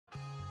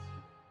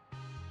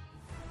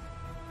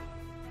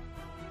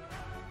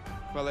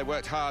Well, they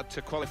worked hard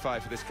to qualify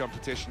for this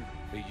competition.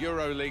 The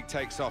Euro League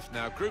takes off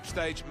now. Group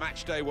stage,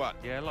 match day 1.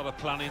 Yeah, a lot of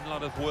planning, a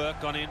lot of work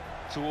gone in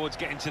towards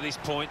getting to this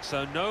point,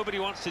 so nobody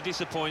wants to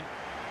disappoint.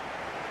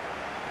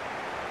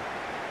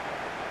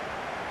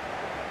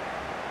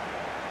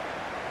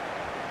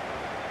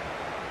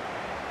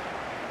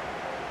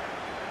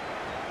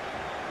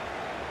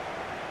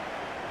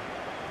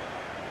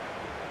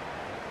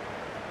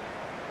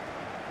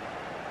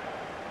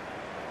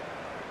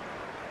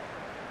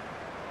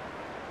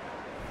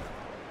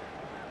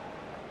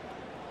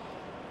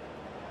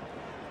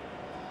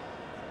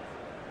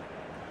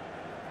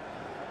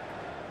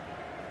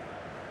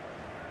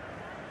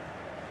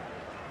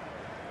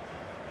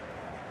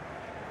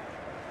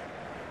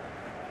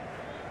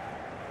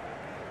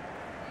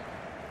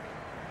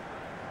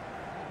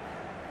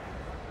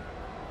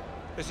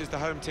 This is the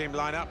home team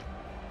lineup.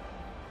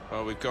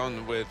 Well, we've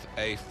gone with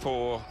a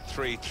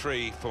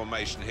 4-3-3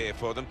 formation here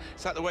for them.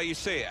 Is that the way you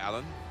see it,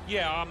 Alan?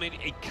 Yeah, I mean,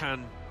 it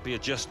can be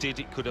adjusted.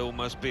 It could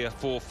almost be a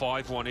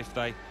 4-5-1 if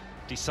they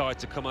decide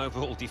to come over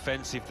all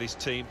defensive, this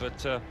team.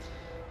 But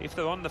if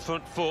they're on the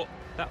front foot,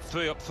 that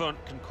 3 up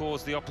front can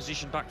cause the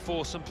opposition back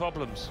 4 some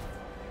problems.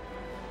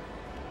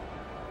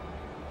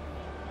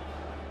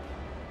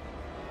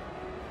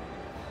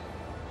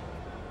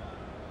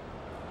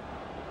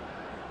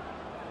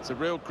 It's a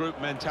real group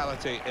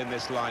mentality in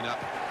this lineup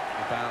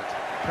about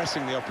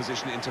pressing the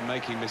opposition into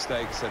making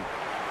mistakes and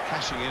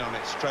cashing in on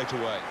it straight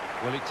away.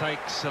 Well, it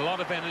takes a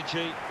lot of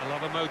energy, a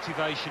lot of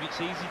motivation.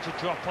 It's easy to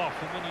drop off,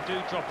 and when you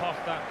do drop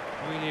off that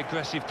really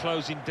aggressive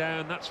closing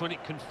down, that's when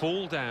it can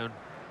fall down.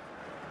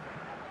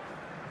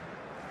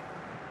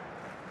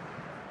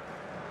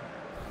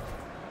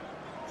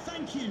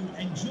 Thank you.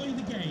 Enjoy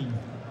the game.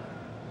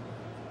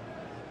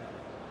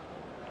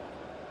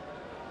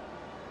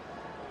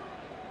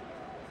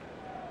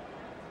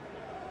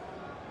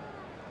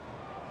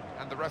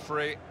 And the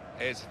referee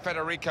is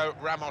Federico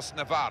Ramos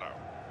Navarro.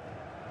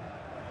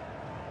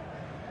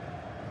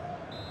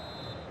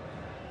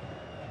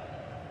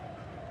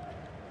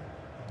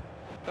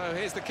 So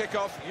here's the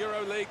kickoff,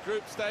 Euro League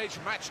group stage,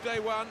 match day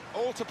 1,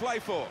 all to play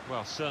for.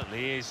 Well,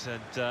 certainly is,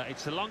 and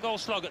it's a long old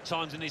slog at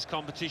times in this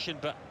competition,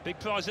 but big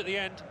prize at the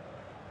end.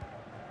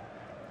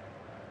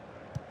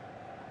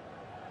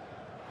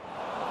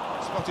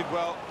 Spotted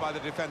well by the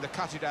defender,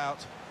 cut it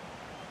out.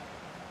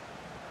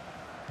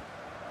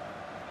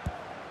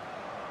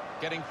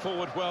 Getting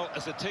forward well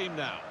as a team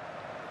now.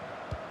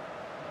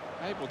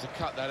 Able to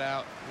cut that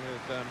out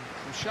with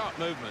some sharp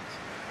movement.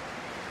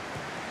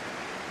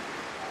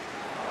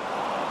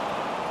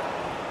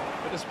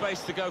 Bit of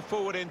space to go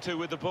forward into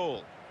with the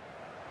ball.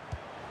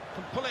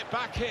 Can pull it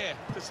back here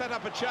to set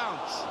up a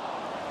chance.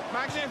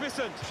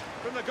 Magnificent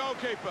from the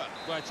goalkeeper.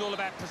 Well, it's all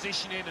about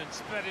positioning and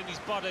spreading his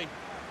body.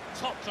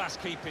 Top-class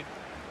keeping.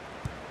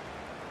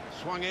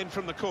 Swung in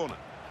from the corner.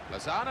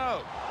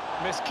 Lozano.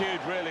 Miscued,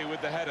 really, with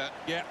the header.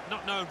 Yeah,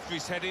 not known for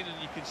his heading,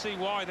 and you can see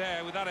why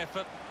there with that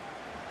effort.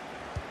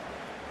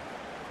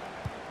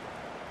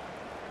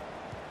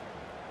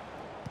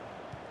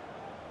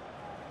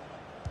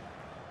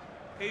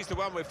 He's the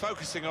one we're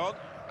focusing on,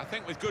 I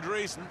think with good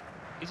reason.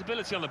 His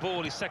ability on the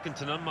ball is second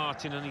to none,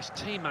 Martin, and his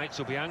teammates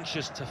will be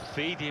anxious to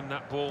feed him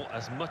that ball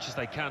as much as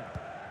they can.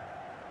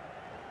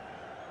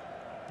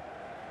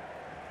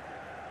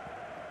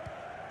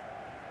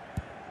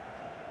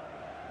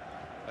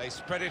 They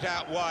spread it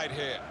out wide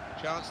here.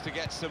 Chance to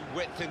get some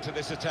width into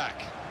this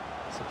attack.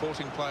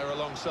 Supporting player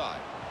alongside.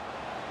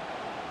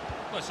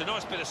 Well, it's a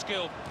nice bit of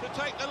skill. To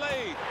take the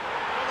lead.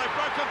 Well, they've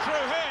broken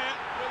through here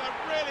with a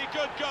really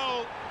good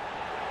goal.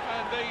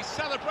 And the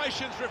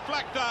celebrations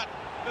reflect that.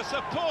 The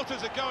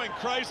supporters are going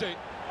crazy.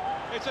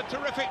 It's a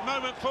terrific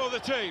moment for the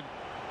team.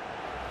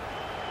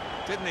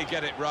 Didn't he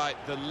get it right?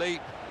 The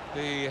leap,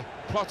 the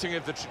plotting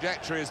of the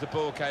trajectory as the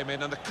ball came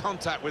in, and the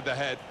contact with the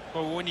head.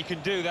 Well, when you can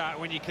do that,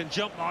 when you can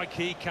jump like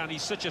he can,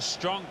 he's such a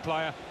strong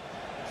player.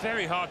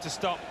 Very hard to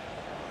stop.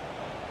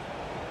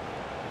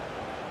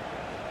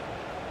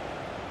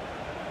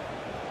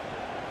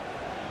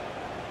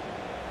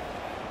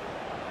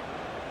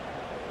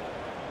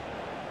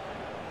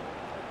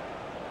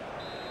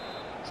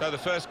 So the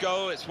first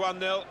goal, it's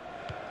 1-0.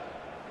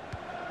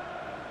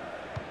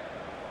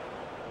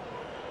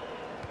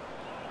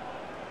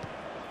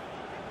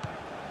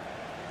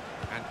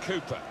 And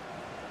Cooper.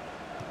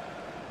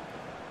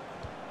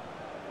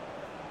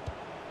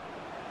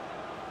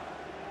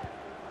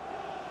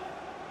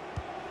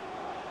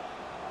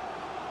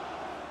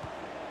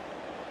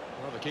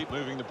 Well, they keep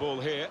moving the ball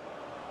here.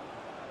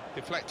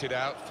 Deflected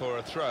out for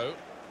a throw.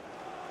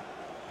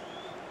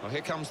 Well,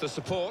 here comes the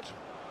support.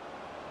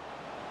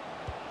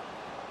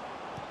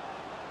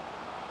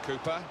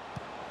 Cooper.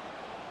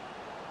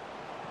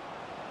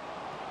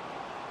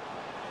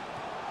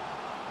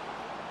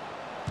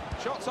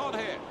 Shots on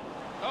here.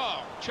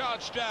 Oh,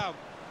 charged down.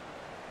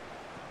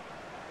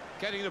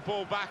 Getting the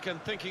ball back and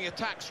thinking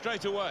attack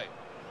straight away.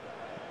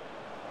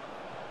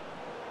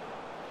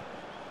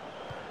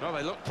 Well,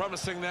 they look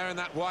promising there in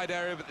that wide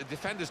area, but the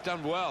defender's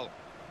done well.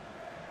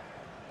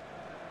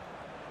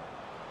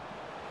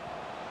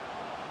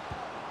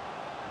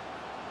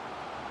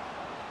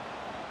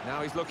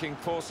 Now he's looking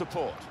for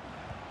support.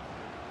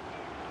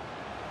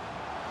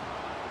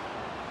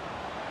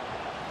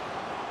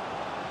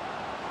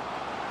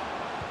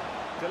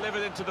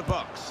 Delivered into the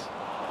box.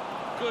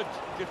 Good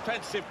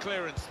defensive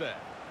clearance there.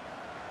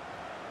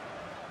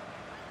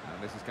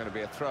 And this is going to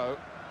be a throw.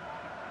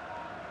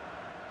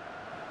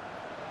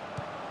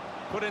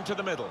 Put into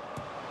the middle.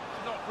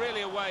 Not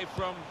really away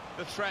from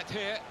the threat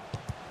here.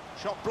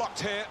 Shot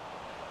blocked here.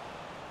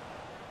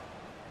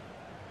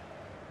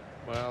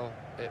 Well,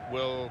 it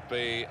will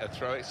be a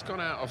throw. It's gone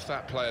out off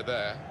that player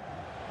there.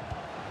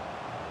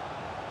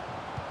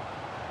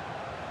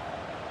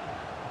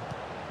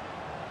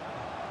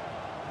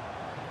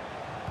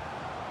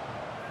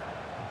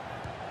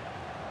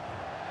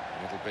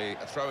 It'll be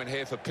a throw in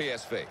here for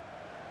PSV.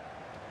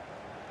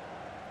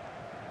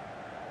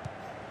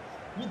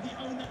 Would the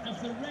owner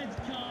of the red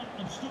car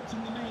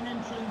obstructing the main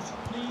entrance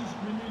please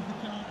remove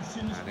the car as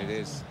soon as possible? And it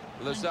is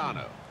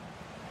Lozano.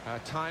 A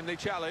timely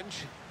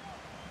challenge.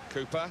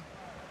 Cooper.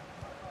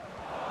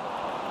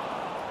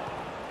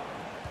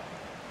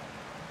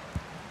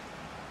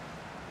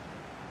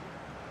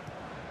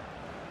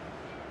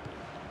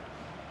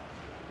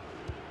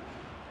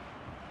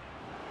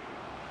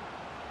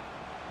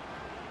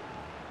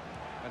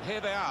 And here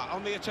they are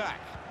on the attack.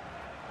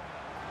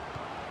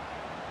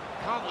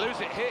 Can't lose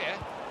it here.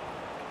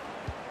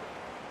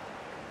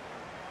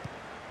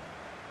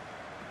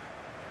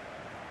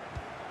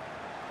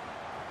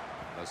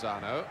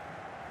 Lozano.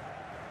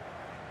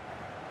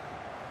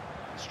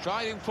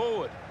 Striding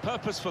forward,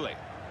 purposefully.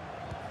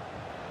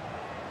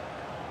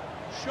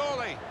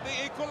 Surely,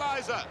 the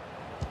equaliser.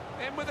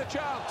 In with a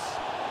chance.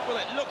 Well,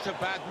 it looked a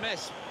bad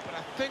miss, but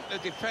I think the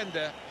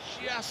defender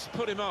just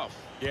put him off.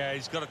 Yeah,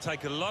 he's got to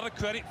take a lot of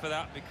credit for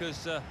that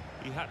because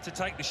he had to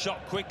take the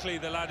shot quickly,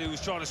 the lad who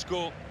was trying to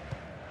score.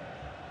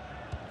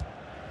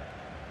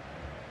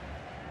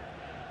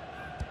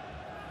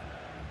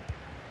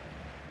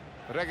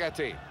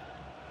 Regatti.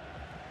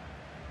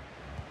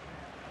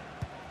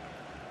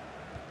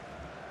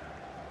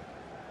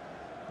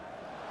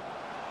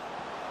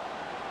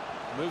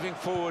 Moving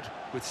forward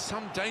with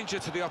some danger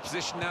to the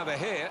opposition now they're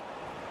here.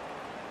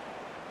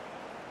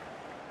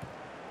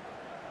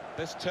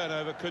 This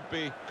turnover could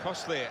be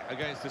costly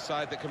against a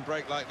side that can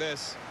break like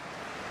this.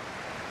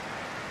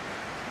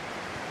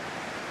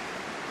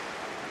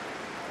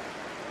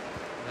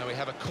 Now we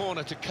have a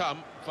corner to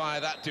come via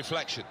that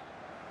deflection.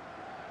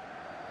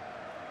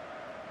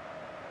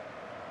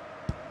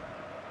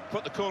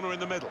 Put the corner in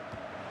the middle.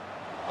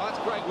 Oh, that's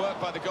great work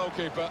by the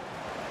goalkeeper.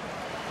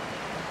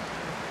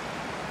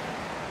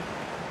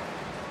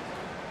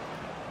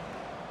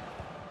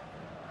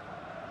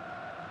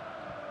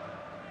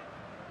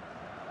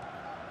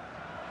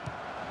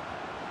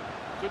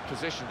 Good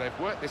position. They've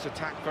worked this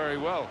attack very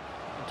well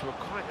into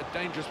quite a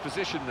dangerous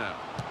position now.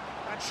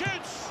 And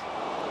shoots!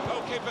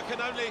 Goalkeeper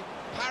can only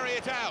parry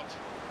it out.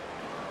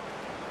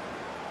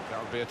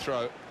 That would be a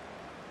throw.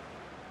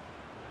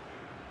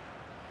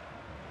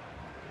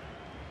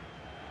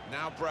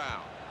 Now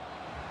Brown.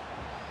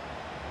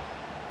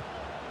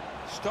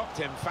 Stopped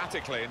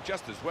emphatically and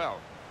just as well.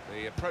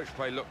 The approach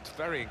play looked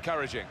very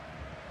encouraging.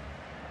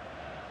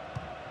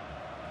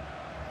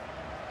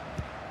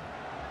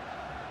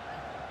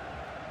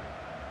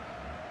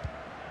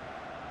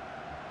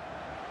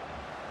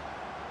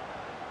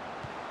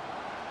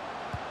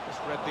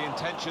 Just read the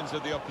intentions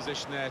of the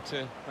opposition there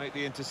to make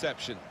the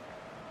interception.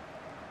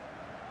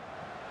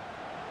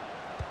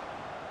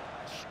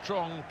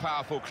 Strong,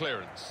 powerful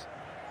clearance.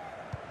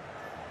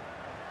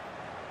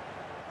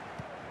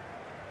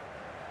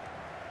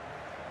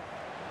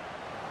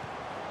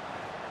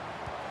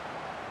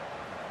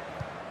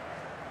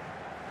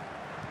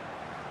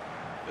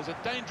 There's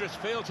a dangerous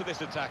feel to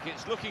this attack.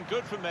 It's looking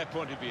good from their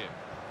point of view.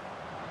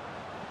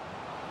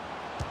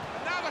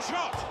 And now the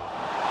shot!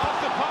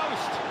 Off the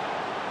post!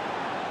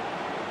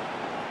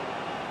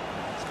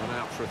 It's gone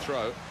out for a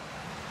throw.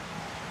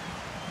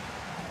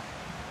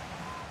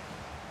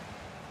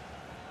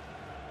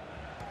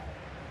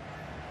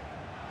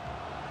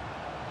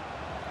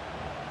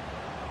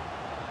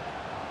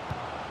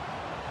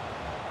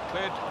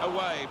 Cleared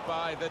away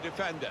by the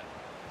defender.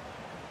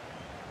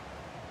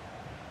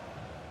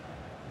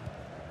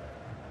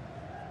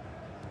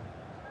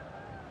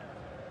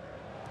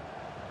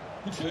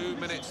 2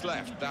 minutes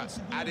left, that's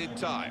added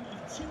time.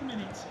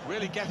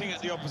 Really getting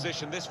at the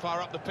opposition this far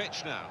up the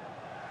pitch now.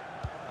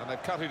 And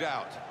they've cut it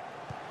out.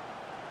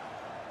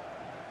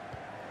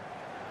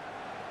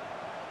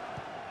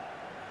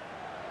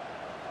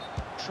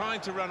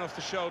 Trying to run off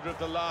the shoulder of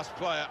the last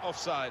player,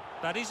 offside.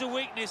 That is a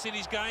weakness in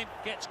his game.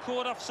 Gets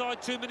caught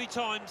offside too many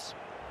times.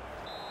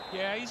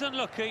 Yeah, he's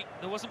unlucky.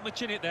 There wasn't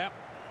much in it there.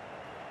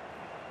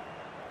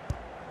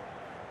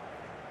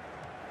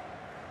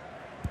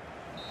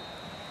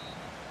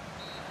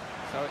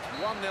 So it's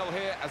 1-0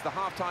 here as the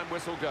half-time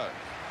whistle goes.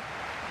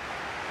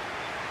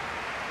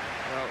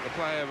 Well, the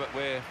player that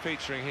we're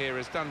featuring here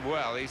has done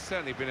well. He's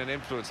certainly been an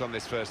influence on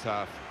this first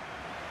half.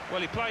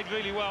 Well, he played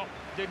really well,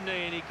 didn't he?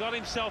 And he got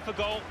himself a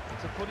goal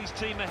to put his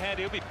team ahead.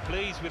 He'll be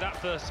pleased with that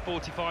first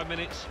 45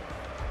 minutes.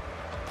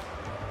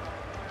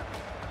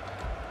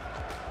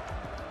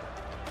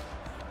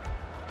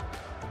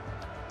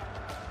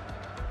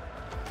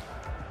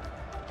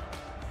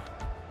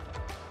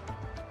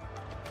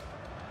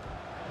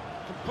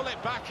 pull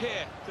it back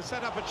here to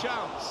set up a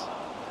chance.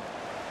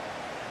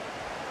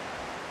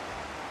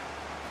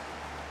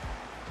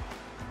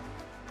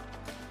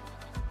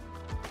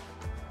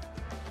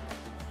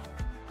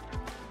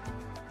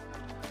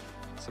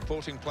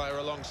 Supporting player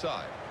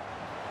alongside.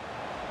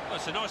 Well,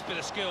 it's a nice bit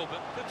of skill,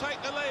 but To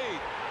take the lead.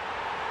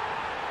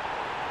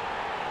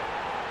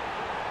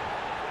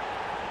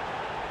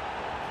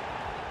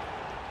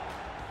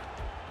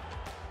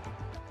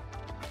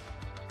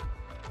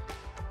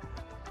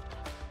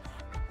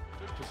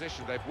 Good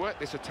position, they've worked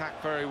this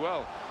attack very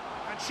well.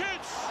 And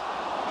shoots!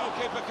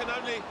 Goalkeeper can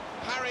only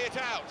parry it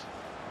out.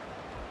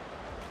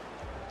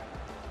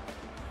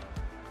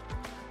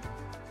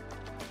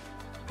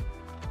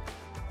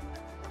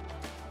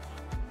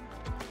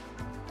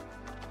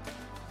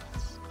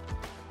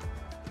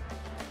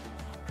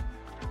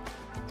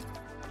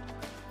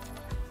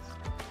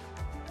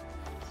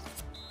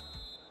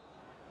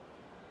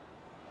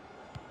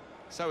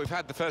 So we've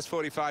had the first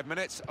 45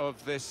 minutes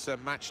of this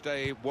match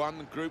day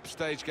 1 group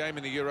stage game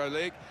in the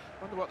EuroLeague.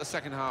 Wonder what the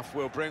second half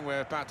will bring.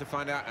 We're about to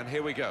find out, and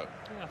here we go.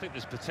 yeah, I think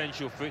there's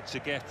potential for it to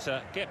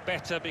get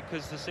better,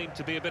 because there seemed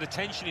to be a bit of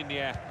tension in the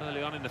air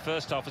early on in the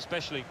first half,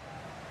 especially.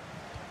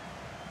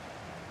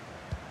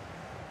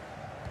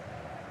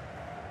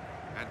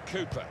 And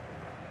Cooper.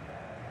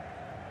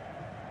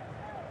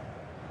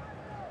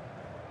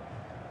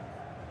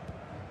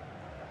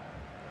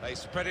 They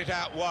spread it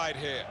out wide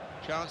here.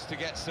 Chance to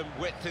get some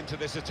width into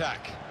this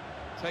attack.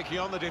 Taking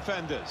on the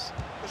defenders.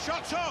 The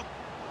shot's on!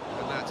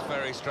 And that's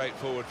very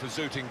straightforward for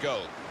Zoot in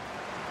goal.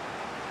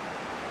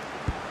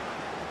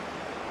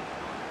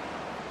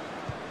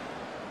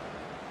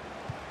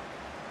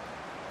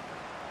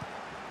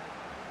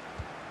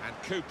 And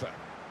Cooper.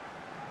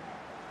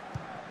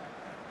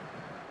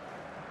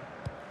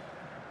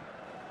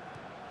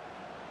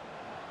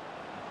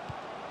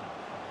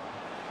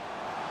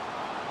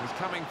 He's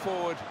coming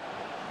forward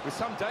with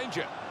some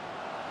danger.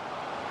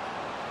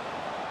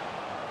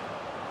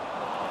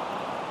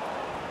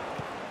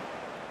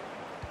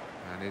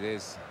 And it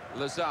is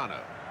Lozano.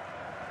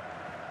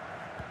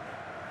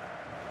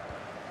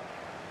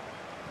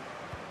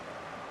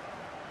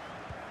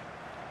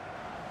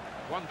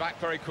 One back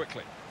very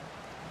quickly.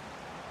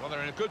 Well,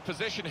 they're in a good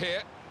position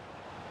here.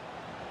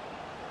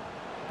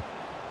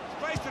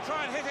 Space to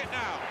try and hit it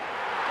now.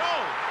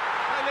 Goal!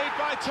 They lead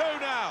by 2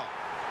 now.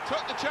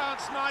 Took the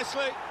chance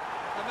nicely,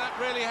 and that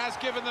really has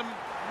given them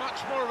much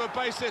more of a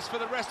basis for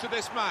the rest of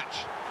this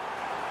match.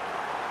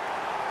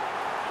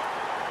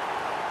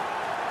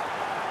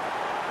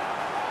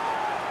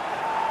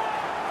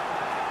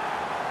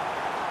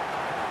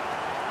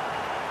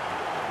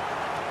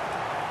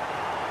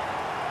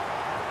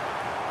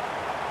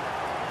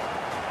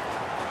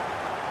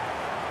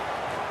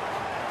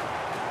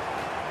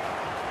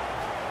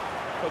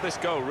 Well, this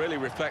goal really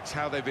reflects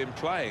how they've been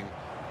playing.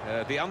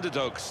 The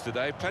underdogs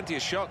today, plenty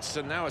of shots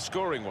and now a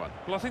scoring one.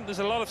 Well, I think there's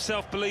a lot of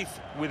self-belief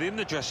within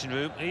the dressing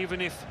room,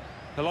 even if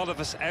a lot of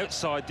us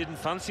outside didn't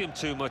fancy him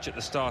too much at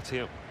the start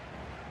here.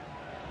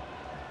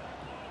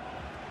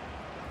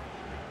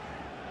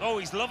 Oh,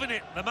 he's loving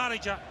it, the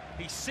manager.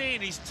 He's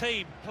seeing his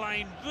team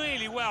playing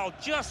really well,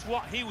 just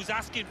what he was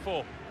asking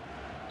for.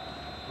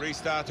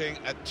 Restarting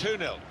at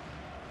 2-0.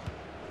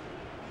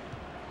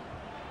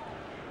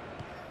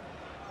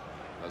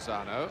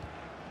 Lozano.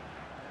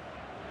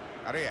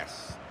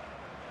 Arias.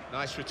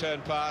 Nice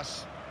return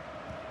pass.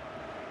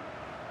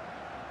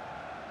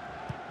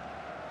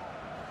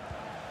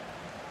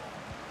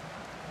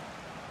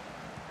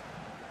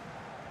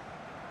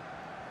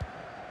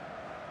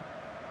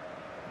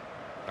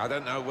 I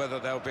don't know whether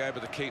they'll be able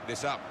to keep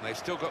this up. They've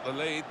still got the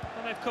lead.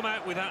 And they've come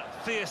out with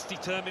that fierce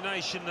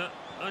determination that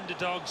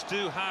underdogs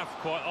do have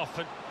quite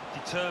often.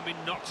 Determined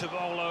not to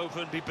roll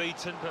over and be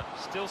beaten, but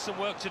still some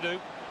work to do.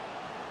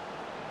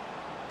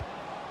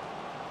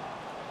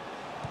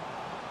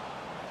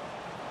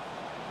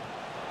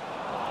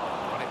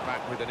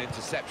 With an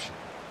interception.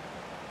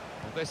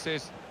 Well, this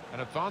is an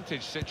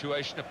advantage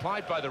situation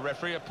applied by the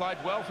referee, applied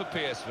well for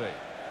PSV.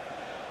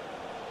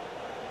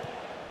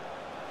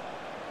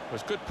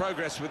 There's good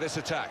progress with this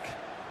attack.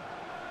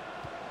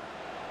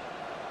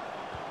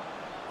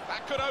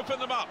 That could open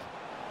them up.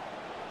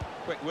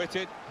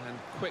 Quick-witted and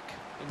quick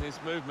in his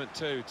movement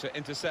too to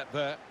intercept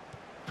there.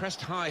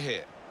 Pressed high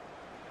here.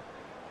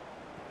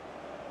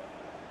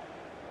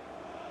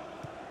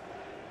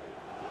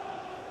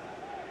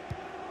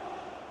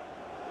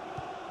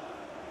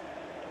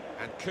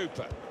 And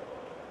Cooper.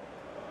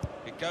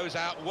 It goes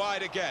out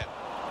wide again.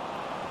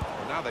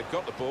 Well, now they've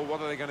got the ball,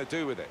 what are they going to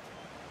do with it?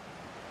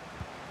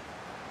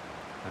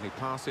 And he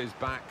passes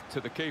back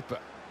to the keeper.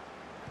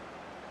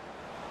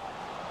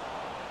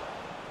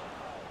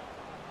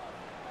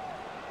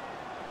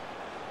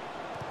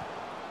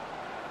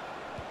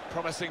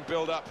 Promising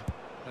build-up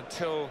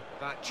until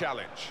that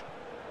challenge.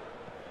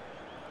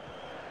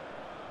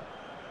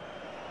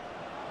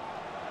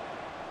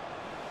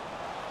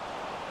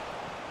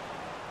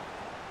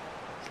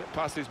 Slip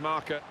past his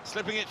marker,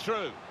 slipping it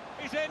through.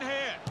 He's in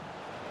here.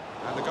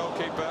 And the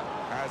goalkeeper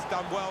has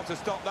done well to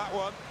stop that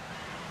one.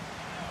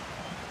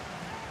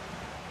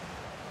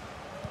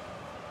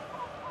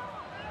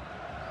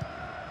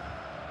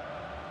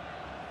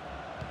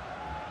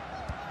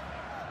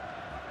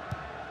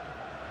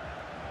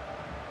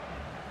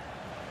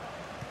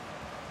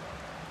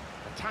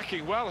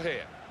 Attacking well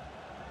here.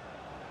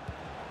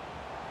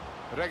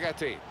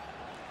 Regati.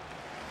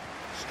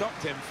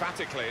 Stopped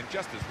emphatically and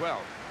just as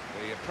well.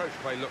 The approach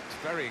play looked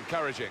very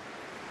encouraging.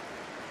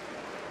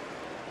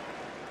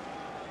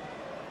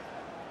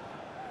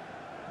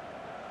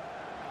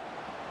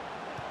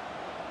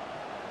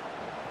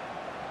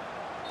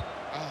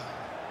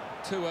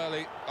 Too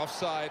early,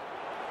 offside.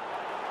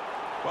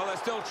 Well, they're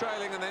still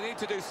trailing and they need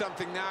to do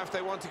something now if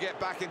they want to get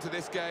back into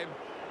this game.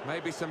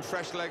 Maybe some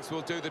fresh legs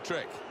will do the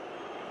trick.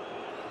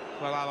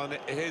 Well, Alan,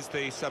 here's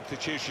the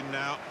substitution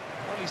now.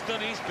 Well, he's done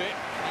his bit.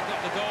 He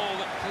got the goal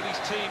that put his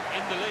team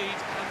in the lead.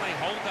 Can they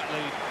hold that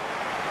lead?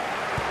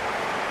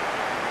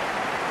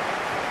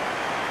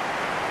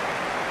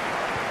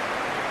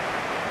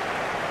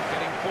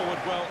 Getting forward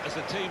well as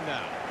a team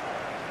now.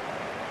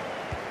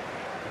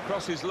 The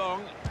cross is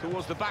long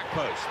towards the back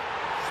post.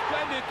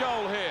 Splendid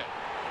goal here.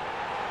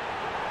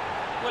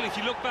 Well, if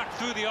you look back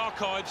through the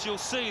archives, you'll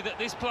see that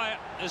this player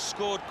has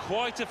scored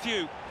quite a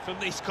few from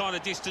these kind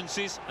of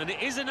distances, and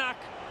it is a knack.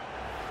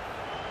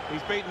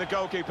 He's beaten the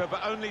goalkeeper,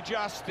 but only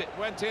just. It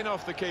went in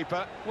off the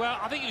keeper. Well,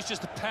 I think it was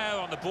just a pair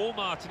on the ball,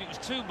 Martin. It was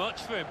too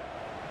much for him.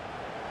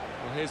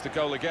 Well, here's the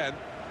goal again.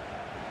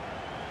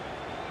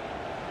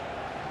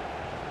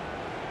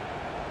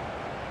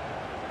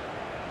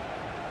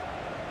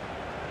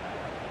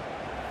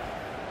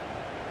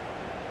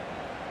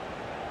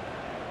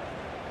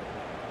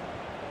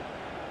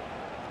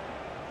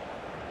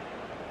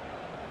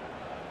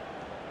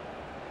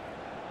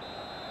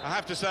 I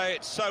have to say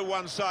it's so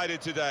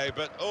one-sided today,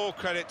 but all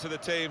credit to the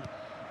team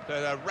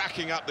that are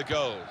racking up the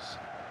goals.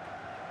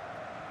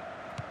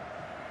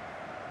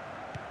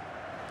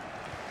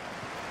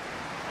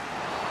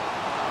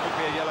 Could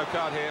be a yellow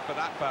card here for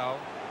that foul.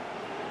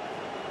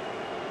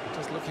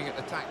 Just looking at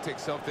the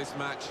tactics of this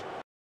match.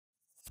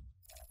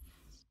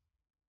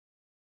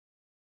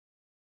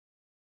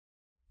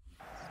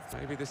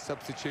 Maybe this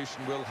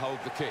substitution will hold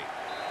the key.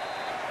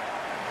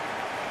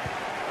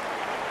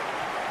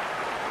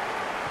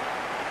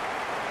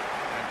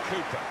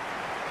 Cooper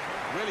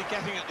really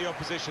getting at the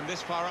opposition this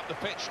far up the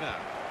pitch now.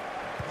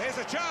 Here's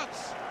a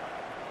chance.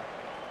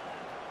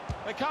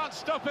 They can't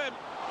stop him.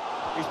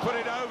 He's put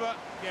it over.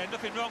 Yeah,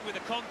 nothing wrong with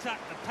the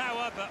contact, the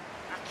power, but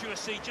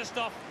accuracy just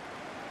off.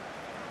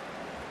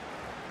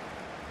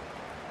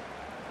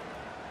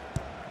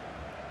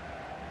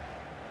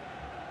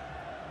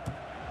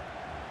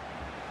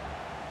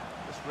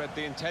 Just read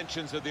the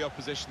intentions of the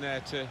opposition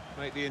there to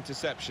make the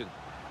interception.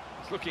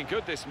 It's looking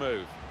good, this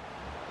move.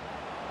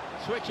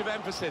 Switch of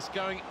emphasis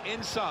going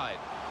inside.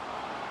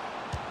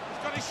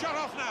 He's got his shot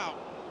off now.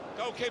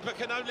 Goalkeeper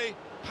can only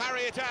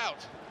parry it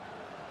out.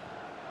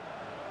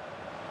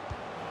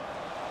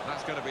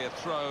 That's going to be a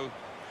throw,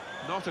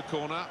 not a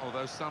corner,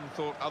 although some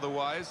thought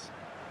otherwise.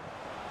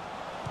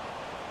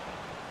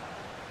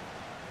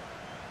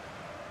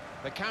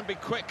 They can be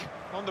quick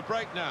on the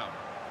break now.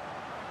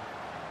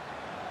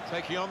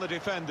 Taking on the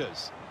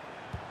defenders.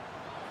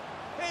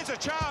 Here's a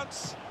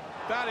chance.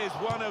 That is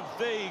one of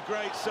the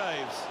great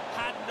saves.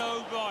 Had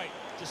no right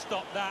to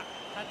stop that.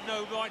 Had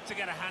no right to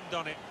get a hand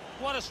on it.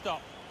 What a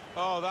stop.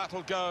 Oh,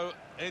 that'll go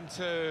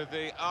into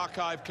the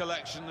archive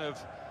collection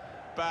of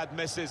bad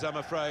misses, I'm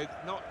afraid.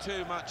 Not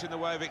too much in the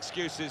way of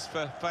excuses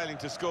for failing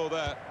to score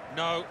there.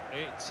 No,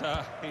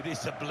 it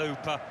is a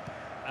blooper.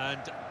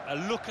 And a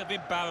look of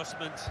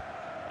embarrassment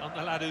on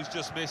the lad who's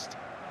just missed.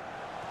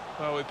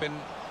 Well, we've been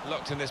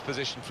locked in this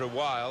position for a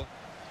while.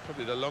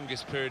 Probably the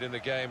longest period in the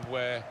game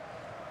where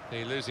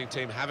the losing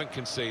team haven't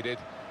conceded.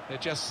 They're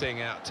just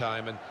seeing out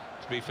time, and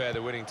to be fair,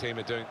 the winning team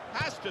are doing...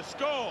 Has to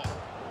score!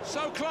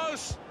 So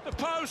close! The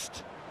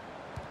post!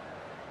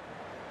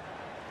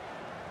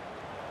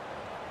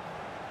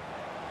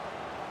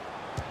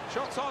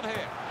 Shots on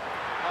here.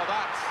 Oh,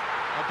 that's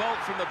a bolt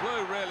from the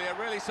blue, really. A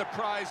really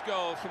surprise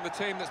goal from the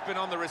team that's been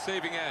on the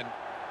receiving end.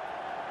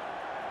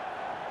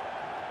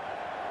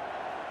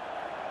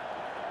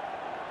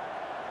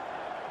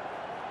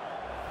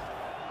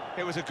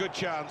 It was a good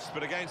chance,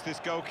 but against this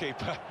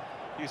goalkeeper,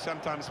 you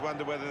sometimes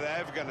wonder whether they're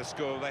ever going to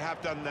score. They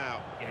have done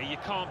now. Yeah, you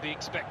can't be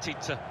expected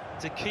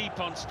to keep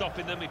on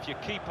stopping them if you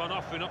keep on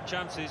offering up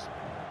chances.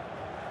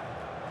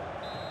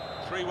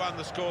 3-1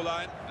 the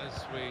scoreline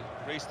as we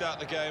restart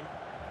the game.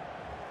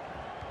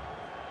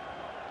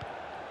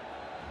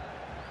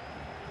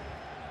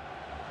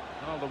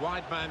 Well, the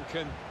wide man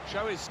can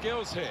show his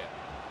skills here.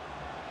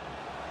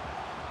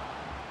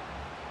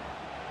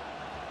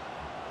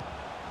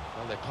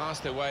 Well, they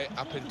passed their way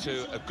up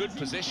into a good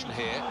position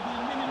here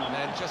and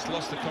then just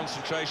lost the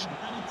concentration,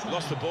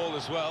 lost the ball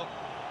as well.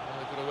 Well,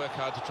 they've got to work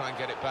hard to try and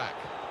get it back.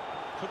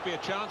 Could be a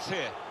chance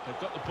here. They've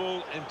got the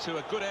ball into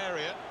a good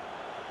area.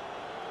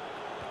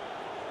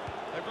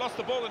 They've lost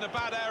the ball in a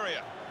bad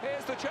area.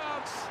 Here's the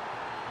chance.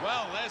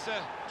 Well, there's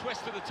a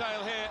twist to the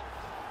tail here.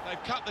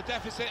 They've cut the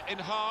deficit in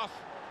half.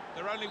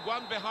 They're only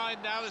one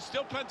behind now. There's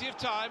still plenty of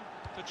time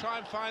to try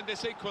and find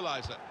this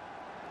equaliser.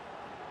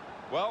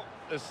 Well,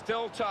 there's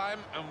still time,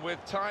 and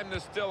with time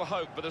there's still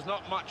hope, but there's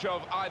not much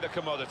of either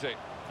commodity.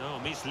 No,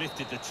 he's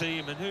lifted the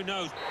team, and who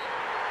knows?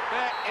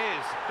 There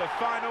is the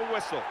final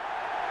whistle.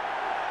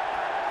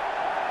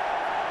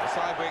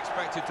 side we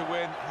expected to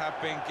win have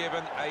been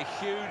given a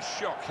huge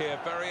shock here.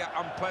 Very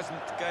unpleasant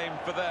game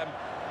for them.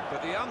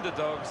 But the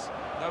underdogs,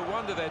 no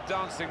wonder they're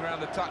dancing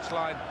around the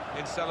touchline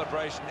in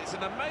celebration. It's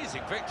an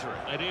amazing victory.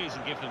 It is,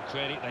 and give them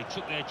credit. They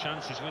took their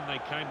chances when they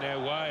came their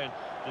way, and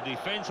the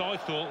defence, I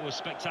thought, was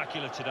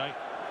spectacular today.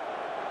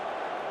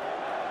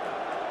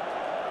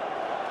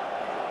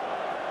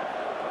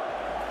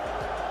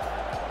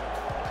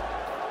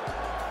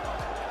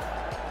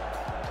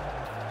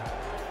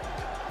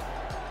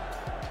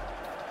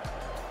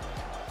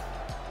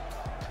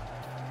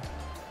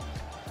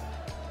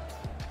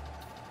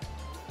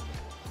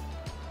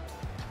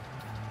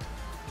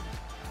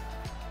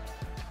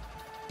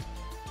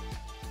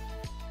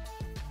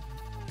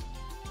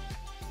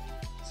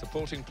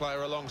 Supporting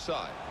player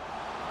alongside.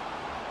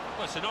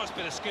 Well, it's a nice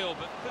bit of skill,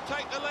 but To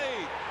take the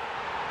lead.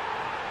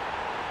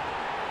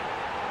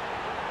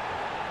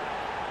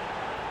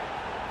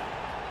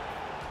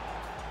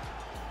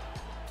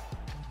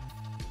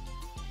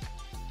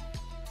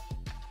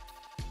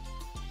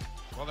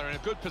 Well, they're in a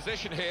good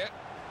position here.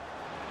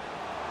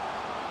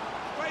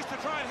 Space to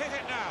try and hit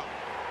it now.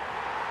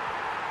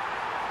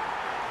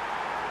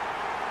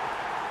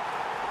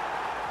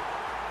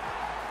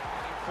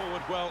 Getting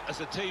forward well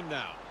as a team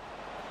now.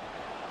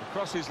 The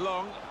cross is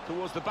long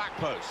towards the back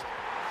post.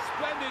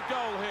 Splendid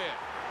goal here.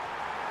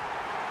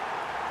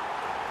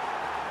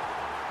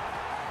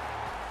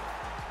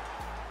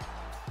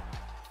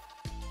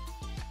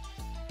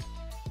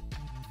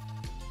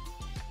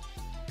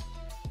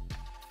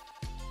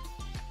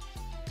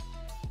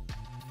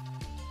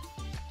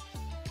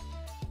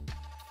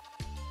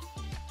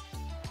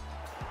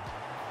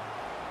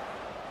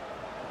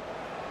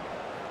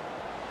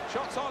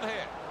 Shots on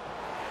here.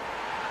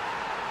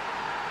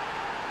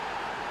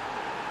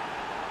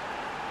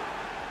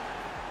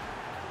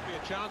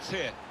 A chance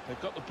here. They've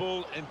got the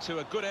ball into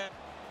a good area.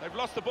 They've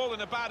lost the ball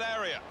in a bad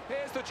area.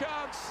 Here's the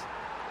chance.